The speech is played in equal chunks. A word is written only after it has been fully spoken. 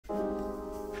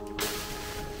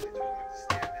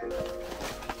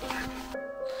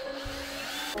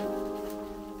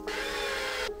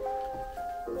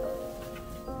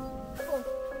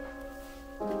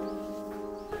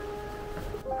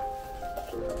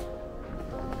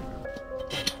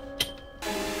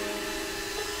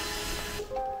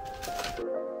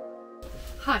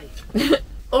Hi!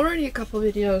 Already a couple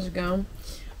videos ago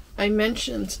I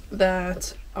mentioned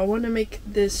that I want to make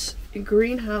this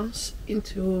greenhouse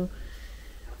into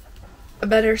a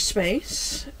better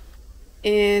space.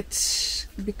 It's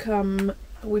become,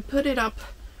 we put it up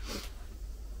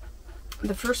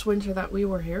the first winter that we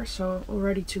were here, so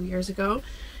already 2 years ago,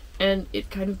 and it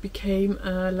kind of became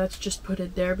let's just put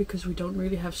it there because we don't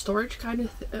really have storage kind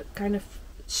of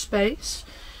space,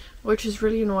 which is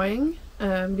really annoying.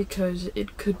 Because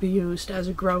it could be used as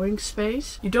a growing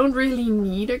space. You don't really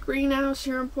need a greenhouse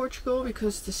here in Portugal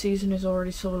because the season is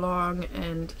already so long,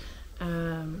 and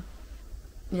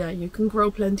yeah, you can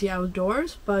grow plenty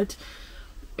outdoors, but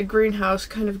a greenhouse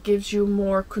kind of gives you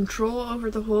more control over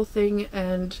the whole thing,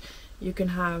 and you can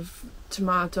have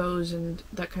tomatoes and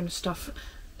that kind of stuff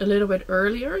a little bit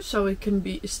earlier, so it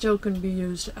still can be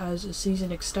used as a season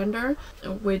extender,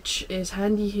 which is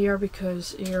handy here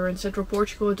because here in central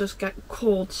Portugal it does get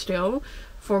cold still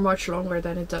for much longer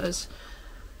than it does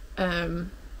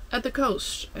at the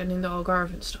coast and in the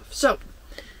Algarve and stuff. So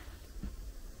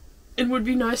it would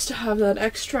be nice to have that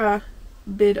extra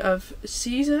bit of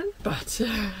season, but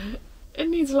it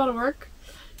needs a lot of work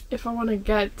if I want to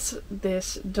get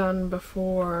this done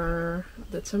before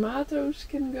the tomatoes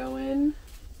can go in.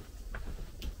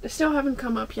 They still haven't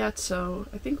come up yet, so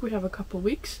I think we have a couple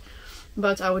weeks.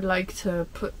 But I would like to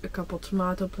put a couple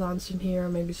tomato plants in here,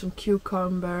 maybe some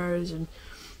cucumbers, and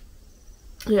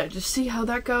yeah, just see how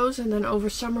that goes. And then over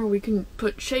summer we can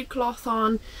put shade cloth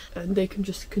on and they can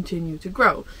just continue to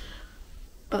grow.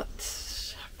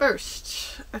 But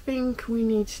first, I think we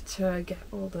need to get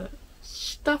all the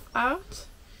stuff out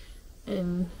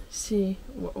and see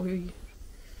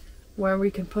where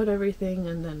we can put everything,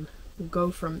 and then we'll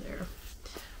go from there.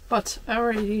 But I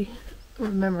already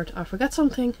remembered I forgot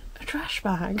something, a trash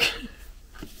bag.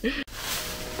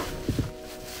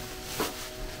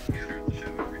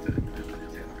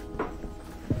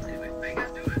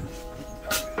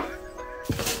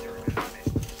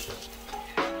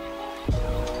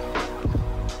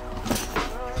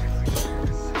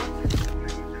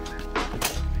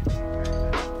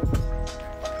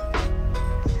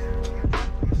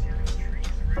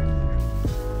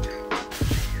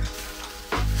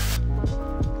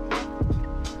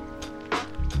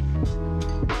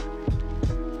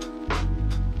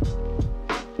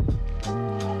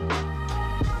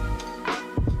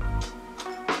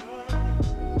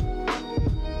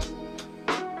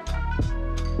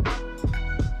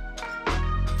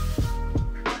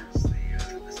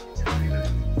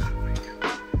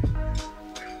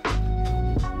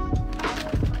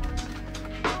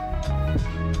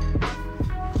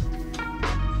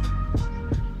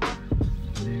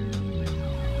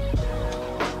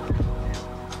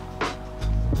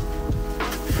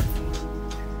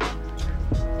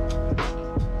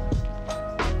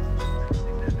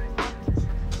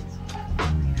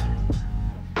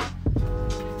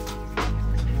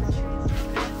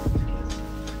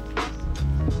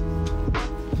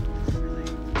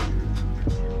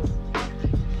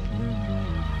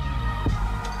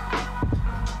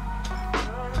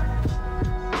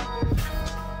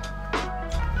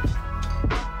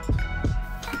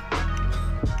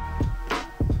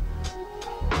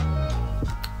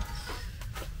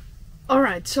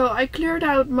 Alright, so I cleared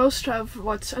out most of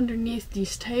what's underneath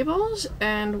these tables,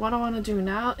 and what I want to do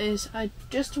now is I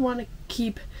just want to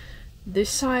keep this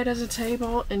side as a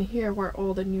table, and here where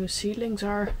all the new seedlings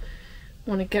are, I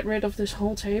want to get rid of this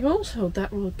whole table, so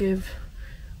that will give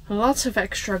lots of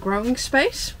extra growing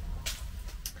space.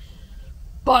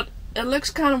 But it looks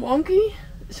kind of wonky,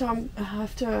 so I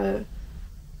have to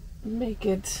make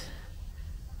it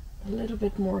a little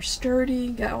bit more sturdy,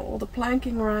 get all the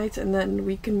planking right, and then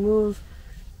we can move,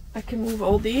 I can move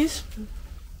all these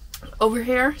over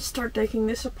here, start taking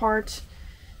this apart.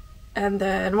 And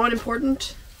then one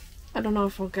important, I don't know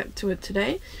if I'll get to it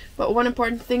today, but one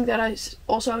important thing that I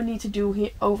also need to do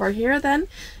over here then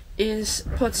is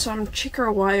put some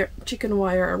chicken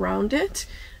wire around it,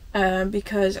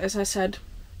 because as I said,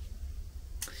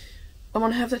 I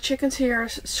want to have the chickens here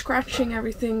scratching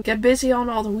everything, get busy on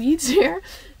all the weeds here.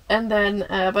 And then,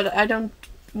 but I don't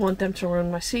want them to ruin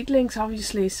my seedlings,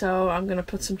 obviously, so I'm going to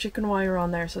put some chicken wire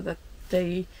on there so that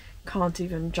they can't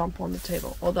even jump on the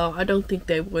table. Although I don't think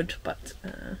they would, but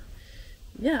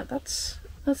yeah, that's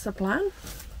the plan.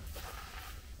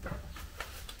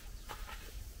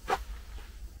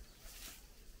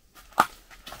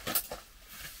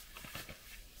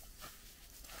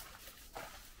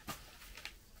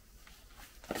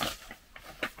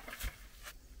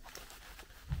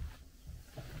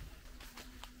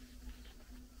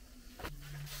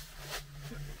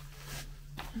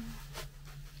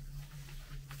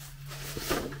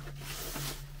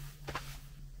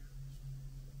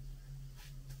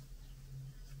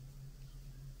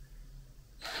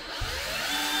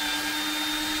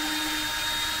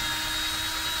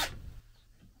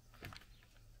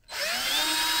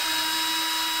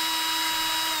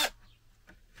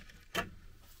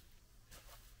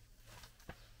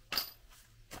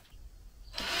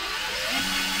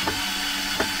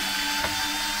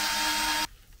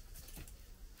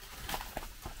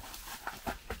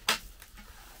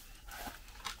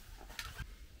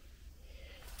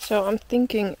 So I'm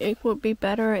thinking it would be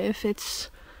better if it's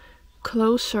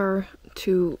closer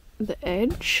to the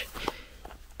edge.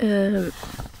 This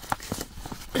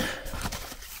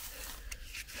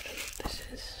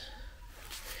is.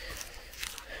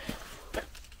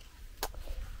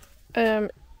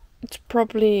 It's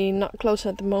probably not close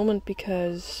at the moment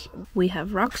because we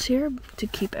have rocks here to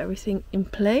keep everything in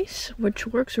place, which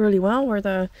works really well.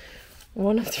 We're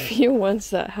one of the few ones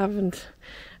that haven't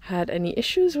had any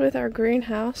issues with our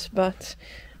greenhouse, but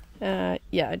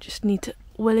yeah, I just need to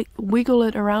wiggle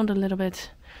it around a little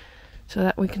bit so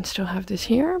that we can still have this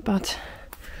here, but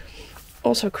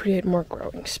also create more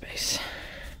growing space.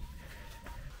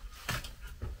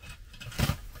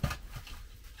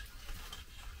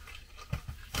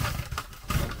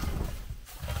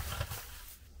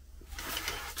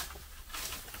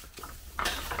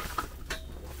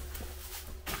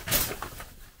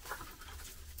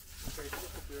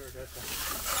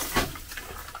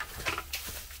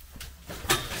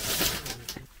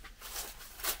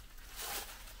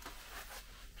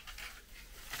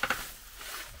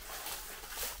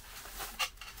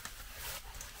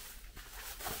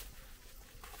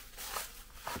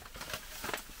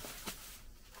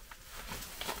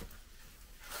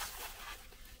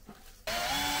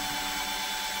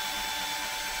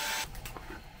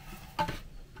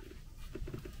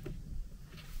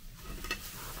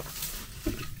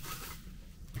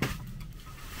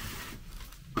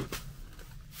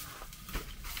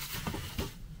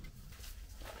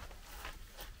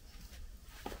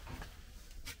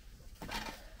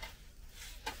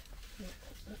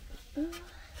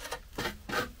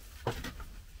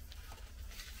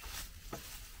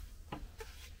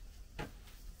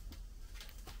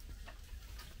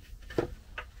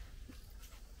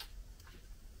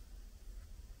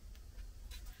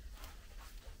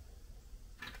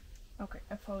 Okay,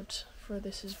 I vote for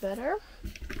this is better.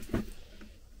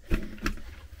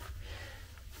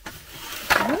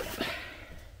 Nope.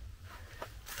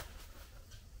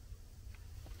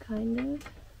 Kind of.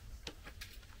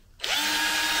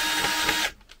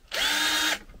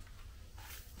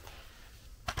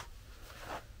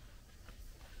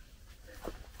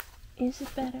 Is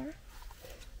it better?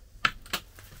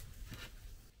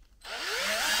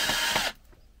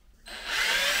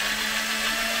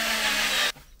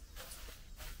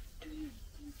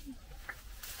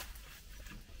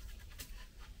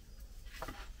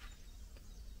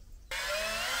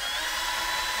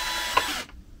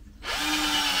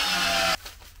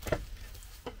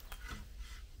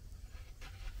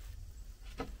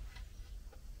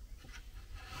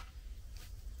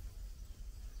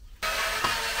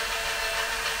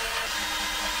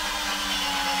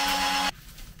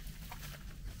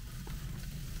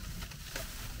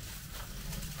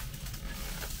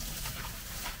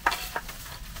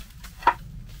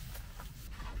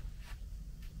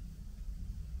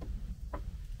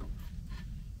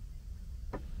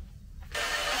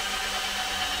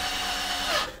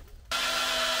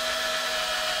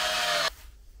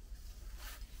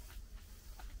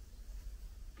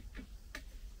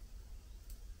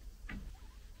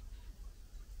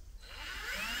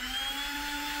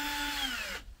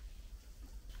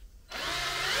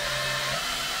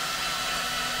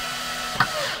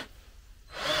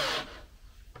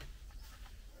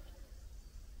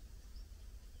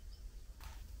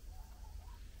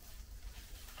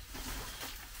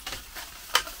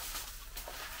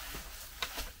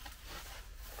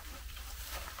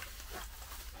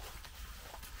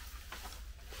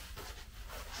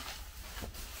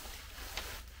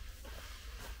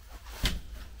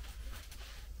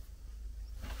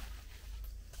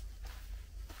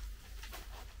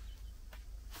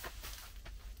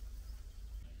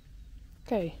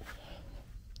 Okay.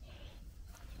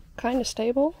 Kind of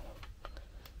stable.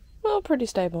 Well, pretty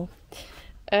stable.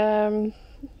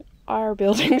 Our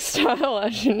building style,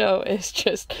 as you know, is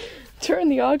just turn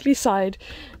the ugly side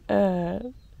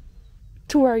to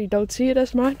where you don't see it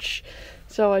as much.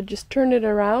 So I just turn it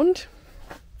around.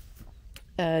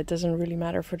 It doesn't really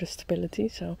matter for the stability,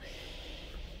 so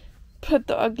put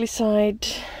the ugly side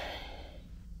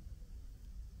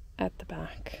at the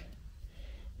back.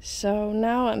 So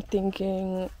now I'm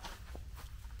thinking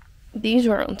these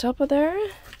are on top of there.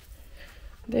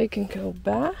 They can go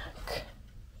back.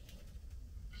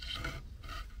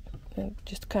 It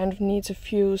just kind of needs a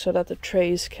few so that the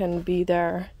trays can be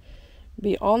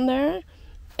on there.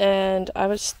 And I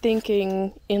was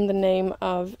thinking in the name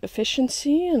of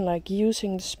efficiency and like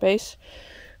using the space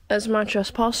as much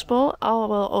as possible, I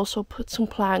will also put some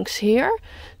planks here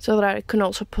so that I can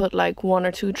also put like 1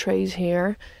 or 2 trays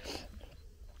here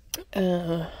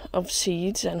of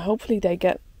seeds, and hopefully they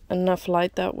get enough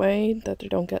light that way, that they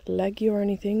don't get leggy or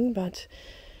anything, but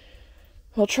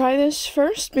we'll try this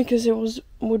first because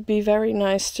would be very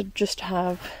nice to just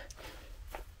have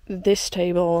this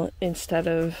table instead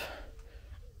of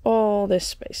all this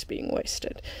space being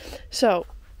wasted. So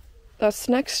that's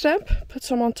the next step, put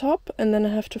some on top, and then I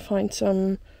have to find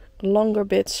some longer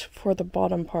bits for the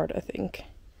bottom part, I think.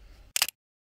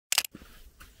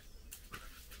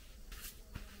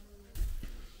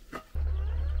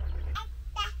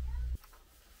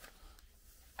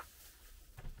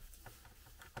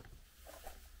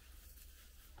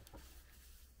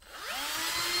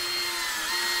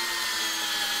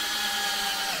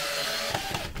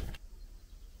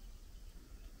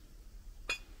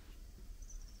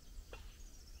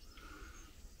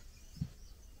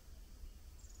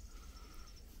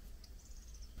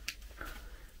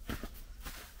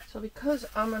 So because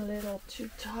I'm a little too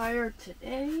tired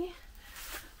today,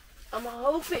 I'm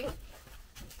hoping,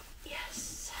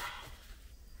 yes,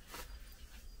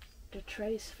 the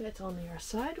trays fit on here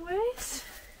sideways.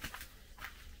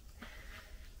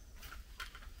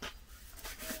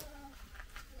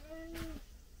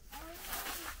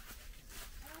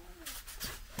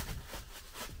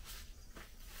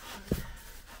 I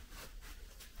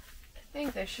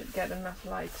think they should get enough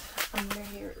light under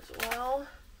here as well.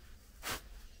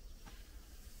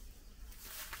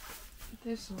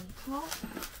 This on top.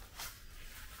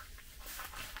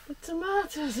 The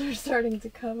tomatoes are starting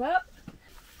to come up.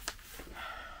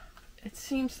 It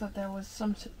seems that there was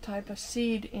some type of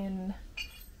seed in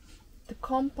the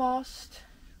compost,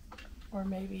 or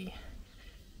maybe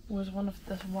it was one of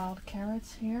the wild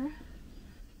carrots here.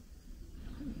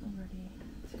 I'll already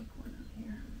take one out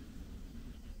here.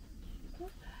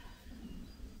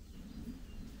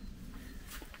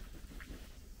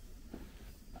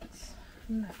 That's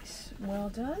nice. Well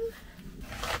done.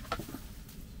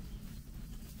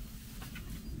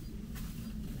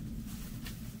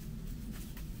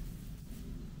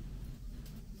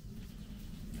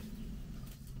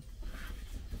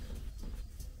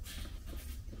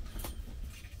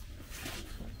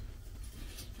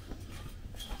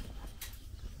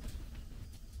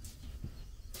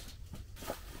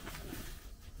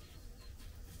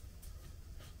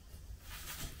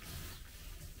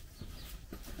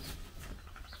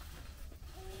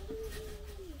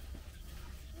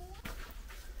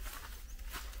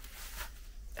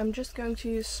 I'm just going to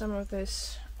use some of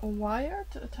this wire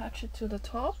to attach it to the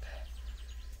top,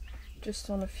 just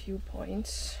on a few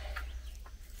points.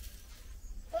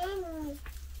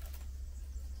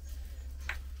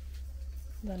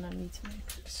 Then I need to make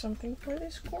something for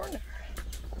this corner.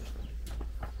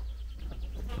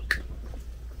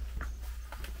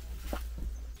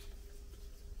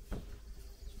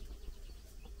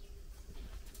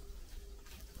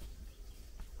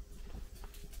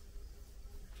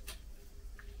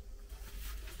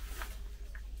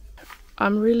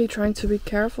 I'm really trying to be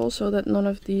careful so that none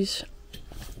of these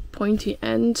pointy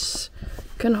ends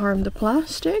can harm the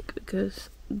plastic,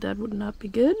 because that would not be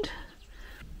good.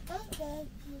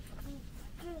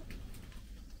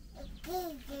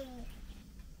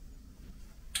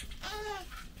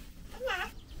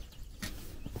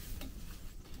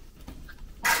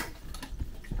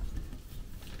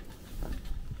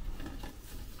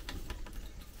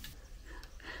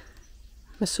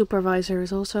 My supervisor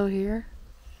is also here.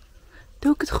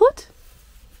 Doe ik het goed?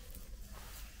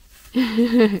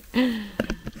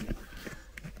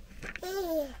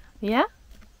 Yeah?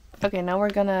 Okay, now we're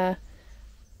gonna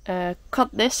cut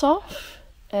this off,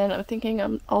 and I'm thinking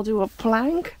I'll do a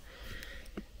plank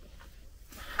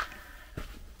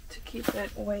to keep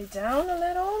it way down a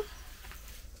little.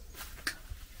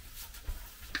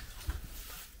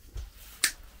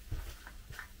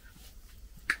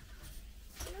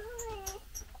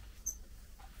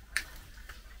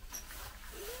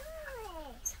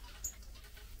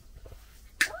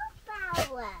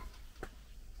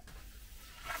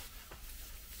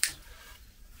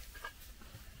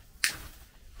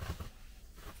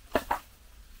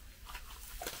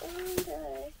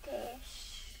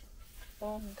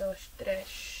 Dos,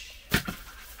 tres,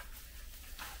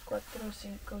 cuatro,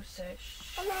 cinco,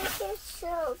 seis. And I get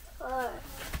so far.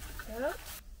 Yeah.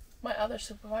 My other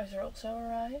supervisor also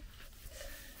arrived.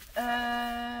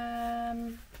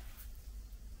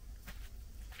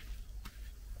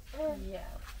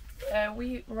 Yeah.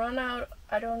 We run out.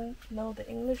 I don't know the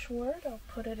English word. I'll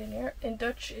put it in here. In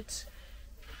Dutch, it's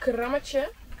krammetje.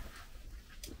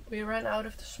 We ran out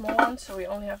of the small ones, so we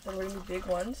only have the really big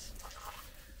ones.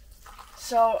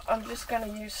 So I'm just gonna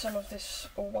use some of this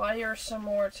wire some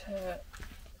more to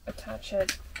attach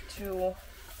it to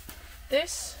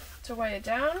this to weigh it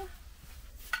down.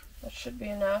 That should be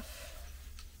enough.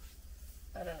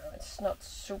 I don't know, it's not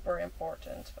super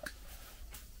important, but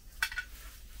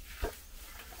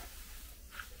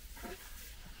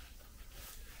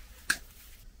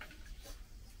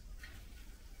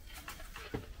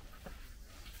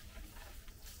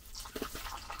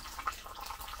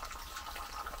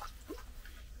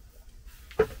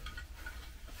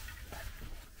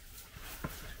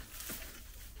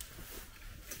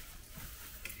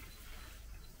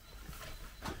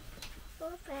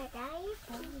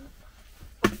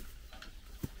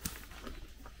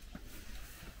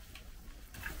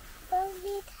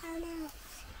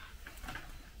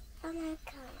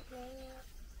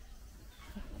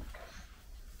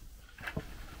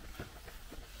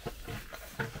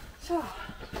so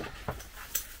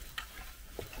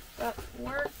that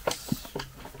works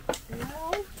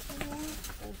well.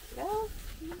 Dankjewel.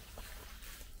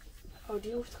 Oh,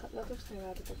 die hoeft, dat hoeft geen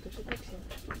waterkop, dus er zit niks in.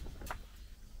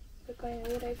 Dan kan je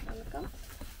hier even aan de kant.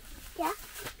 Ja.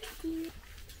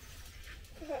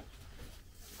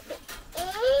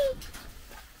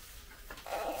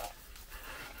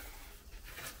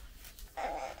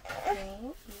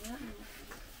 Ja,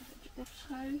 even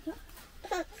schuiven.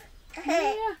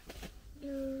 Ja.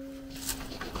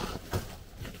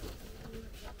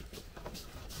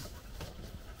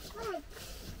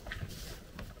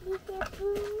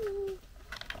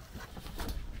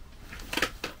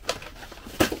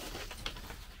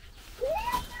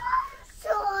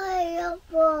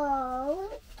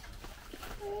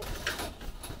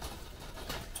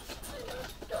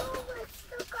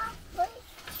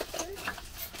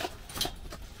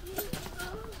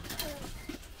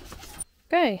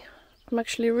 Okay, I'm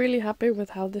actually really happy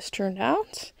with how this turned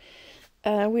out.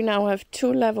 We now have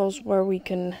 2 levels where we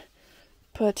can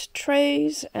put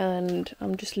trays, and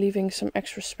I'm just leaving some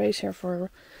extra space here for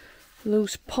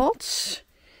loose pots.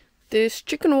 This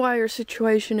chicken wire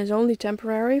situation is only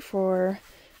temporary for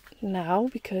now,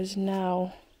 because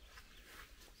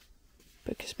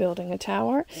is building a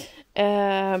tower.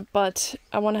 But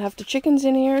I want to have the chickens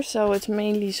in here, so it's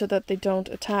mainly so that they don't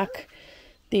attack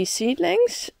these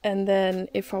seedlings. And then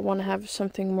if I want to have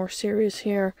something more serious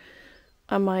here,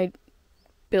 I might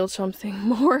build something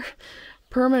more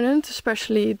permanent.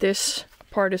 Especially this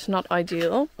part is not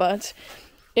ideal, but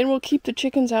it will keep the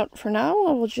chickens out for now.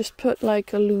 I will just put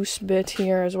like a loose bit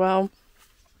here as well.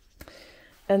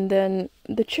 And then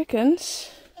the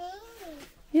chickens...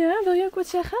 Ja, wil je ook wat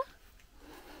zeggen?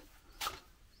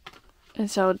 And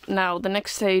so now the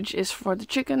next stage is for the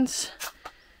chickens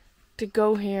to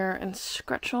go here and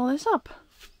scratch all this up.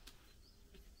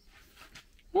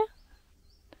 Ja.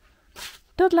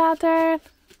 Tot later!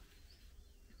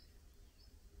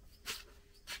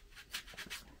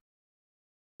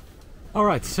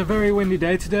 Alright, it's a very windy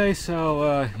day today,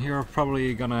 so you're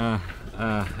probably gonna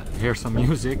hear some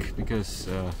music, because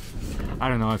I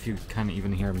don't know if you can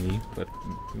even hear me, but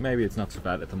maybe it's not so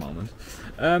bad at the moment.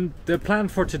 The plan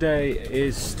for today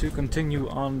is to continue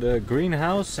on the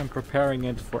greenhouse and preparing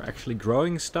it for actually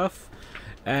growing stuff.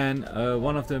 And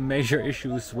one of the major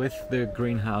issues with the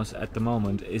greenhouse at the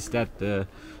moment is that the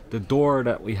door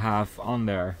that we have on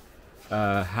there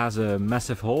has a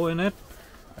massive hole in it.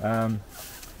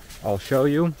 I'll show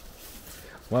you.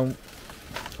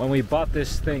 When we bought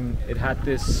this thing, it had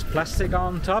this plastic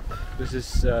on top. This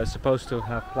is supposed to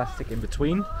have plastic in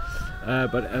between,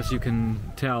 but as you can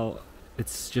tell,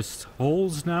 it's just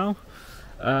holes now.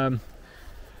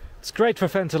 It's great for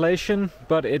ventilation,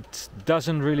 but it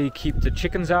doesn't really keep the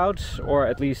chickens out, or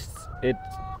at least it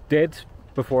did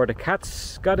before the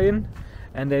cats got in,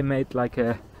 and they made like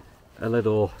a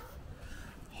little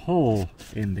hole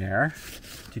in there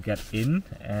to get in,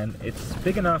 and it's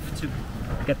big enough to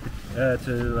get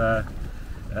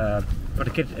for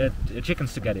the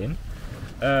chickens to get in.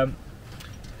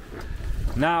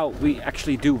 Now we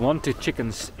actually do want the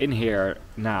chickens in here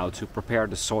now to prepare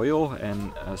the soil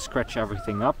and scratch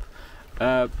everything up,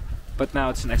 but now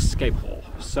it's an escape hole,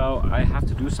 so I have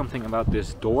to do something about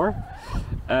this door.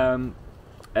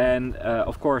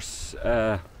 Of course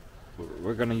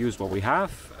we're gonna use what we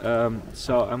have,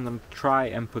 so I'm gonna try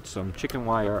and put some chicken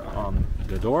wire on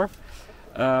the door.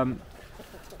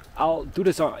 I'll do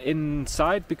this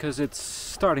inside because it's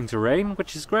starting to rain,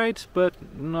 which is great, but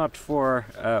not for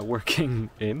working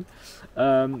in.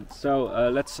 So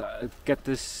let's get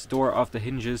this door off the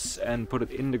hinges and put it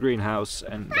in the greenhouse,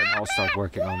 and then I'll start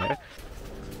working on it.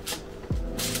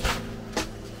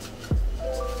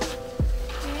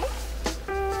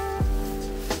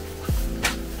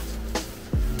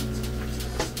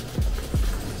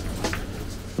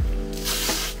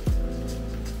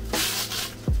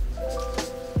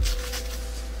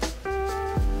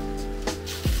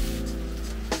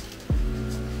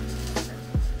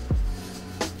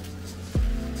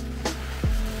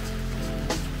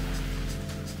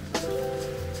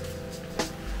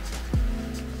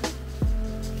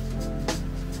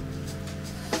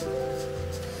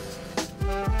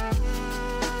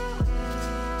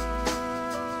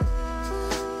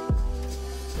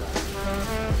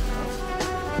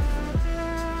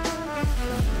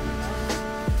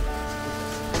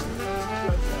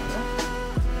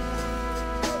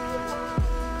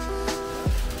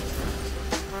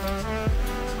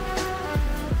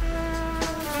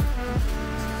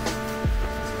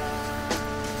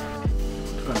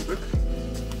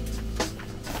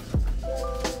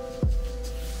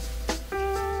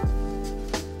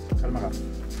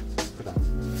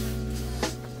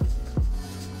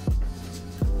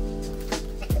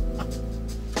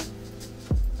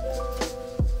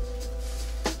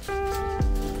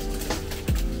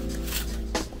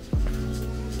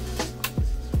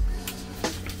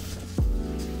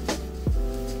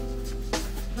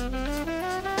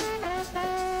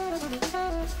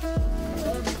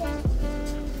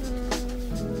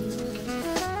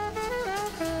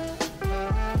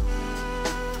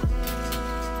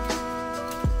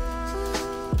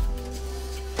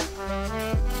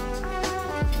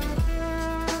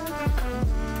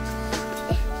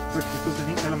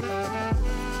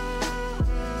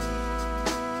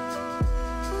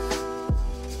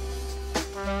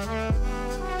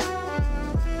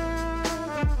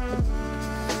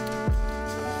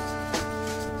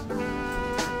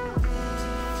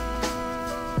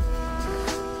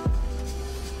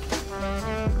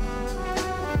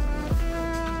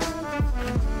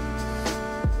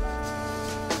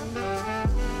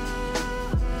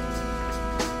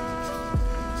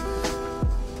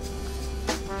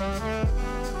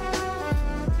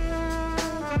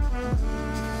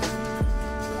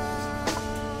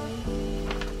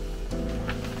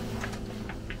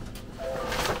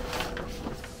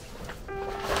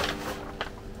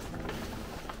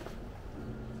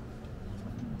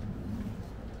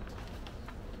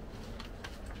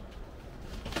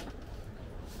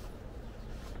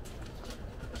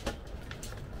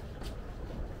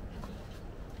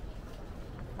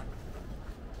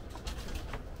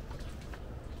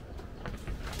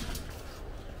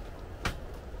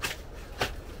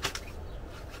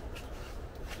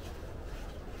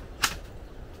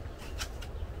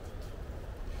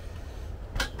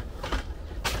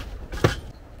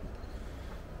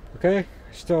 Okay, I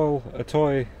stole a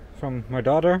toy from my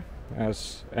daughter,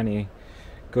 as any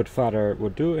good father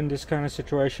would do in this kind of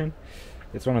situation.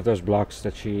 It's one of those blocks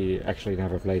that she actually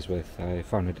never plays with. I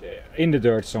found it in the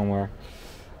dirt somewhere.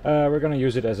 We're gonna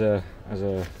use it as a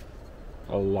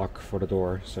lock for the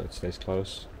door, so it stays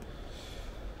closed.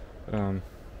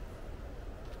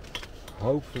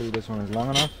 Hopefully this one is long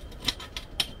enough.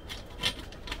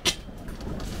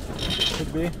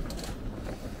 Should be.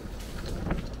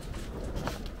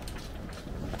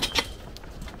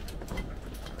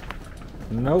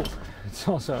 Nope, it's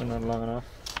also not long enough.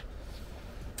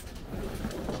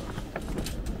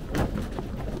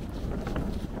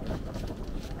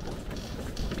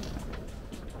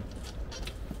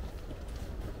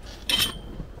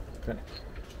 Okay,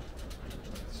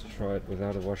 let's try it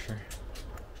without a washer.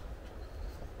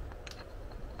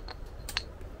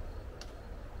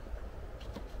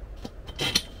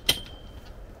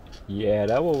 Yeah,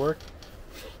 that will work.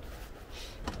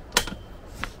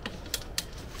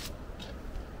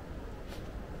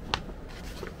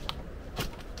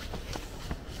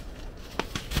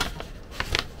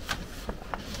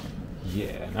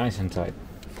 Yeah, nice and tight.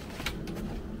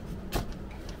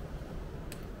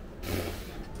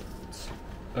 It's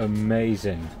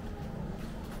amazing.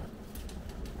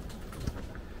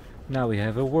 Now we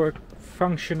have a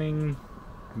functioning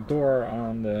door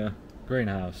on the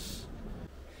greenhouse.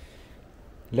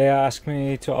 Leah asked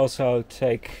me to also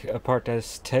take apart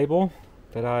this table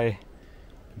that I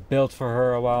built for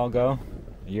her a while ago,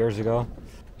 years ago.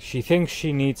 She thinks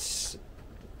she needs,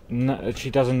 she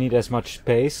doesn't need as much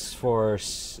space for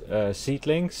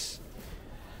seedlings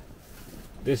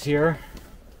this year.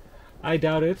 I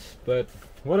doubt it, but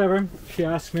whatever. She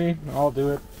asked me, I'll do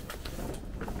it.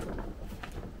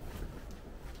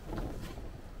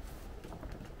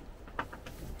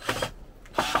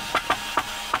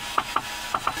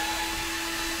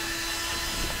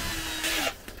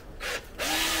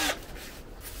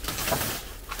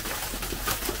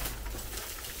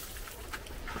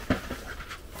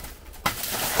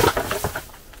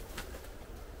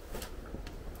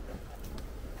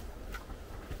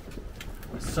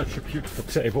 Such a beautiful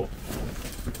table.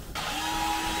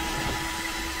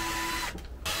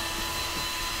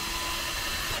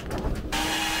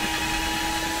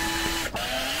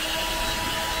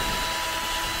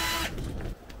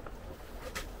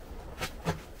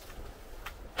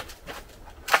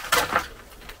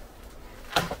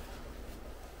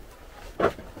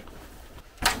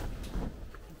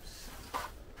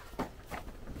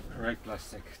 Right,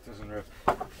 plastic doesn't rip.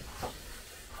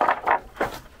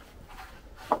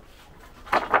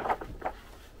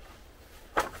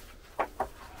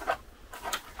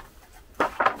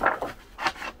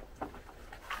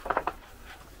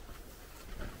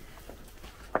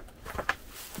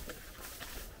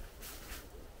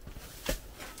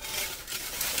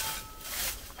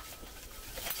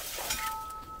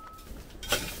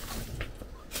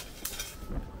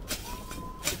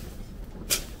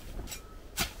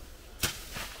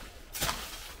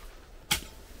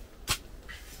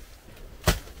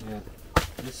 Yeah,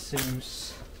 this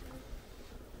seems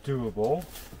doable.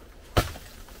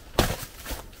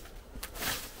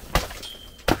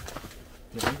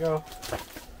 There we go.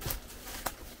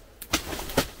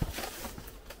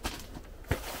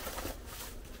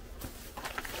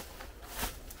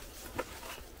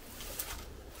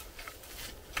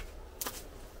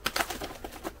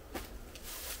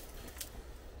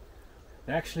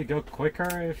 They actually go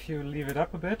quicker if you leave it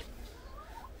up a bit,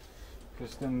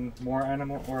 because then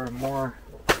more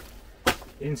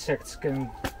insects can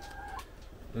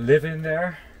live in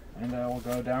there and they will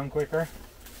go down quicker.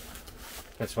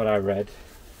 That's what I read.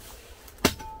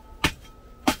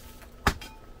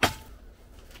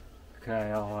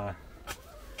 Okay, I'll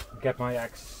get my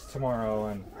axe tomorrow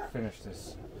and finish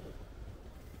this.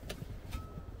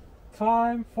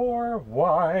 Time for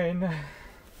wine.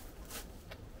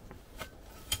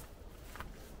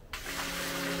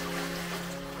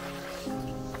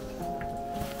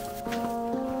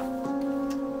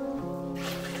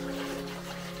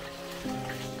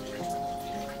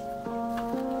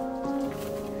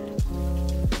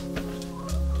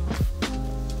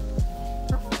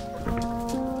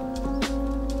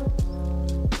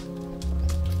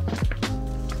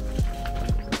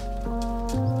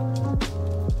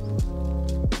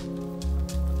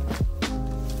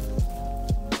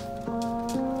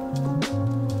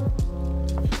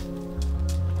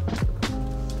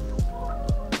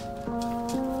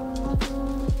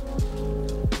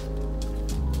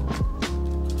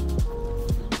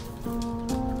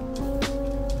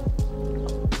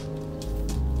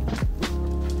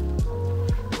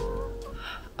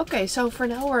 Okay, so for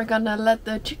now we're gonna let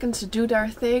the chickens do their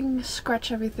thing,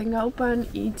 scratch everything open,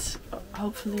 eat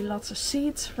hopefully lots of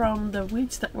seeds from the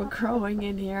weeds that we're growing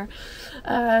in here.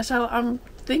 So I'm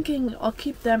thinking I'll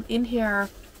keep them in here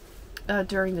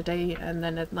during the day, and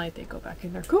then at night they go back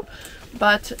in their coop.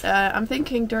 But I'm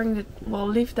thinking we'll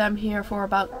leave them here for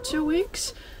about 2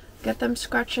 weeks, get them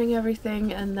scratching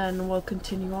everything, and then we'll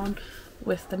continue on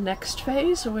with the next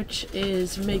phase, which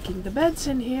is making the beds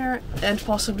in here and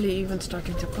possibly even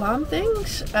starting to plant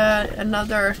things.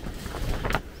 Another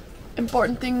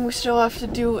important thing we still have to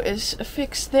do is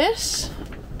fix this.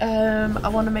 I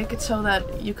want to make it so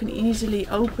that you can easily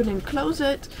open and close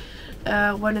it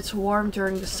when it's warm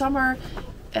during the summer,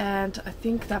 and I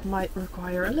think that might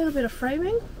require a little bit of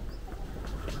framing.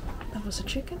 That was a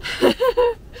chicken.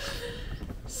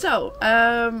 So,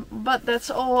 but that's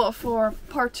all for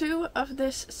part 2 of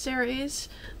this series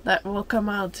that will come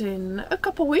out in a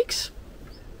couple weeks.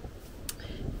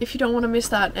 If you don't want to miss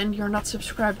that and you're not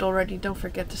subscribed already, don't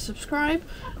forget to subscribe.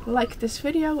 Like this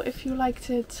video if you liked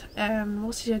it, and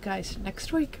we'll see you guys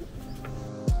next week.